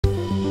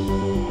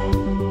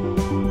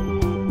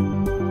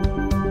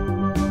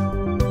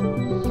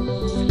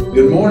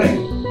Good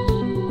morning.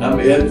 I'm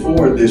Ed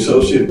Ford, the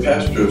Associate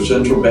Pastor of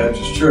Central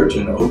Baptist Church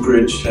in Oak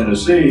Ridge,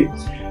 Tennessee,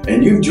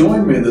 and you've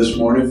joined me this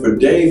morning for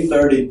day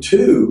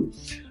 32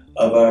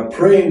 of our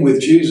Praying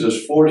with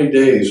Jesus 40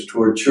 Days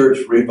Toward Church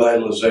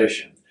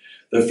Revitalization.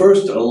 The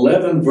first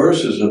 11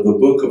 verses of the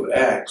book of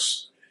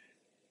Acts,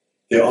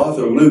 the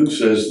author Luke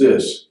says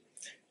this: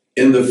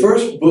 "In the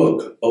first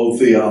book, O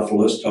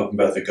Theophilus," talking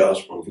about the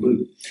Gospel of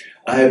Luke,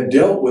 "I have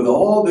dealt with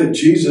all that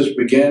Jesus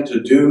began to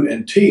do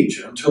and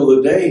teach until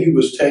the day he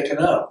was taken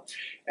up,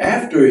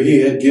 after he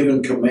had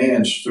given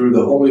commands through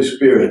the Holy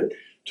Spirit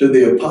to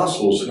the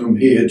apostles whom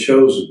he had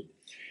chosen.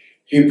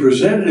 He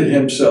presented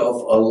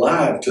himself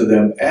alive to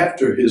them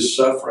after his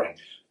suffering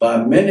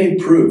by many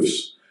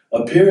proofs,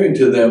 appearing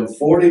to them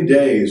 40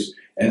 days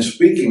and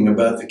speaking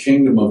about the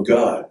kingdom of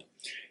God.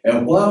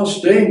 And while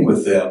staying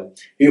with them,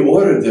 he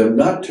ordered them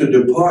not to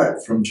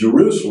depart from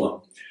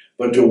Jerusalem,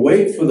 but to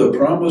wait for the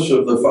promise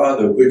of the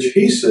Father, which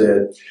he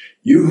said,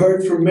 'You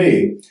heard from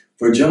me,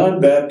 for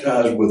John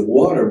baptized with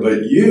water,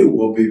 but you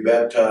will be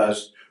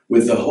baptized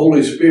with the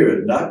Holy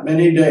Spirit not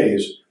many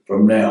days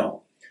from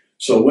now.'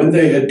 So when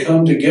they had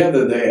come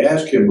together, they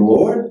asked him,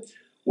 'Lord,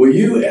 will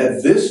you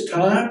at this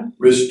time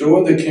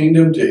restore the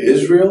kingdom to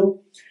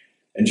Israel?'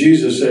 And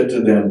Jesus said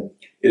to them,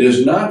 'It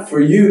is not for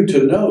you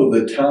to know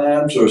the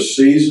times or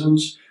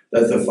seasons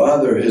that the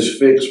Father has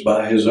fixed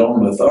by his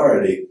own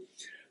authority,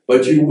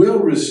 but you will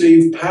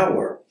receive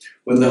power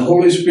when the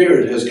Holy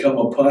Spirit has come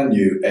upon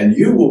you, and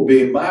you will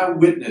be my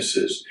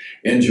witnesses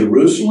in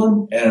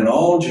Jerusalem and in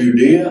all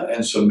Judea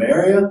and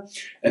Samaria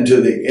and to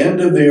the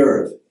end of the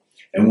earth.'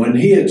 And when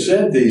he had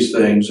said these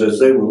things, as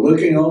they were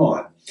looking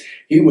on,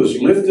 he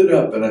was lifted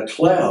up, and a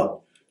cloud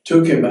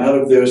took him out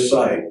of their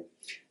sight.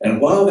 And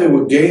while they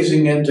were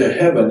gazing into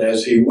heaven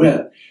as he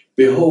went,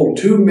 behold,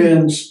 two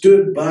men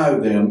stood by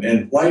them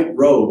in white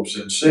robes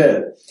and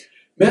said,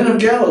 'Men of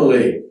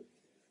Galilee,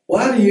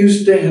 why do you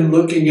stand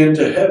looking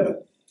into heaven?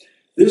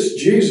 This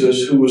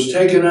Jesus who was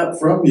taken up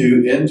from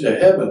you into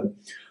heaven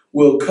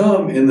will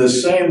come in the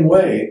same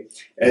way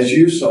as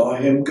you saw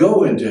him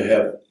go into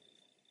heaven.'"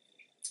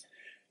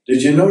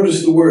 Did you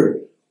notice the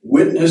word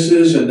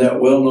witnesses in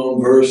that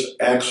well-known verse,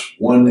 Acts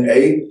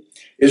 1:8?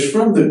 It's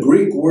from the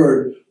Greek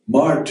word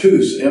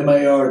martus,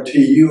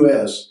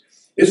 M-A-R-T-U-S.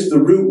 It's the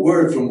root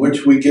word from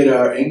which we get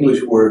our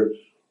English word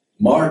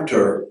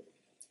martyr,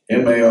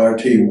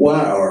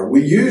 M-A-R-T-Y-R.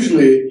 We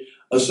usually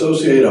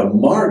associate a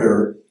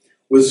martyr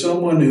with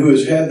someone who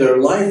has had their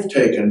life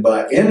taken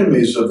by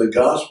enemies of the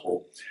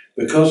gospel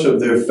because of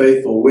their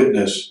faithful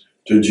witness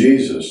to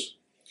Jesus.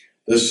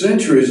 The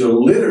centuries are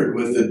littered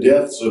with the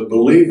deaths of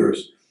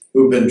believers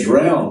who've been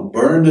drowned,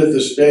 burned at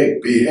the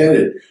stake,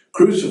 beheaded,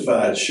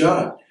 crucified,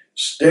 shot,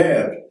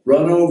 stabbed,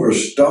 run over,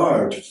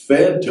 starved,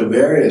 fed to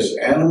various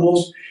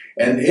animals,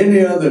 and any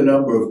other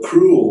number of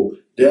cruel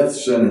death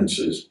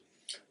sentences.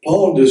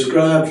 Paul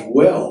describes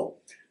well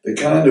the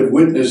kind of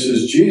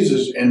witnesses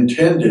Jesus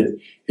intended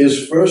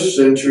his first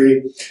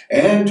century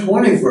and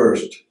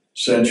 21st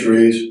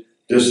century's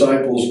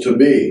disciples to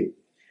be.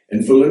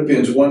 In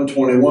Philippians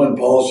 1:21,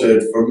 Paul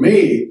said, "For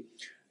me,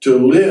 to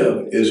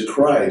live is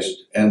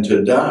Christ, and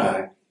to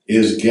die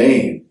is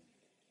gain."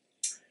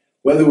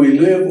 Whether we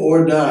live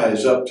or die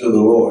is up to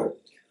the Lord.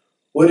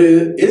 What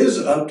is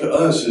up to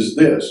us is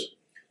this: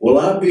 will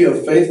I be a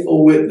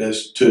faithful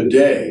witness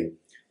today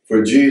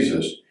for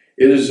Jesus?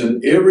 It is an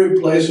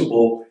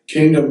irreplaceable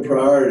kingdom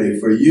priority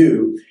for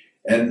you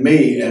and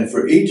me and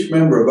for each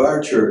member of our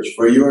church,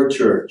 for your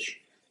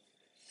church.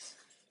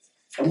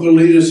 I'm going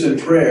to lead us in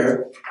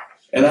prayer,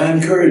 and I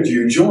encourage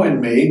you, join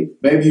me.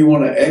 Maybe you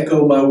want to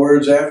echo my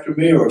words after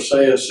me or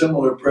say a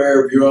similar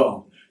prayer of your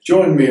own.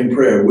 Join me in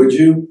prayer, would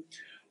you?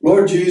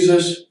 Lord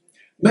Jesus,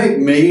 make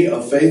me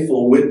a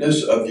faithful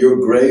witness of your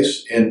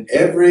grace in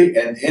every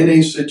and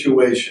any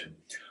situation.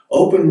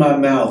 Open my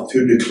mouth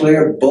to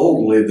declare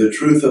boldly the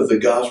truth of the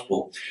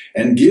gospel,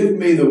 and give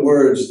me the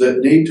words that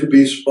need to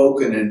be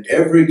spoken in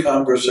every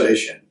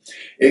conversation.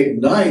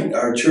 Ignite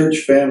our church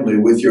family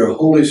with your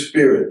Holy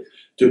Spirit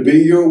to be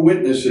your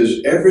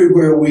witnesses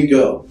everywhere we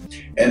go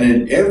and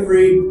in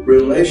every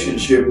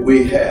relationship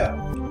we have.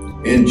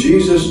 In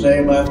Jesus'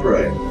 name I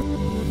pray.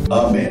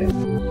 Amen.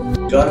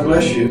 God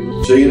bless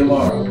you. See you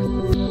tomorrow.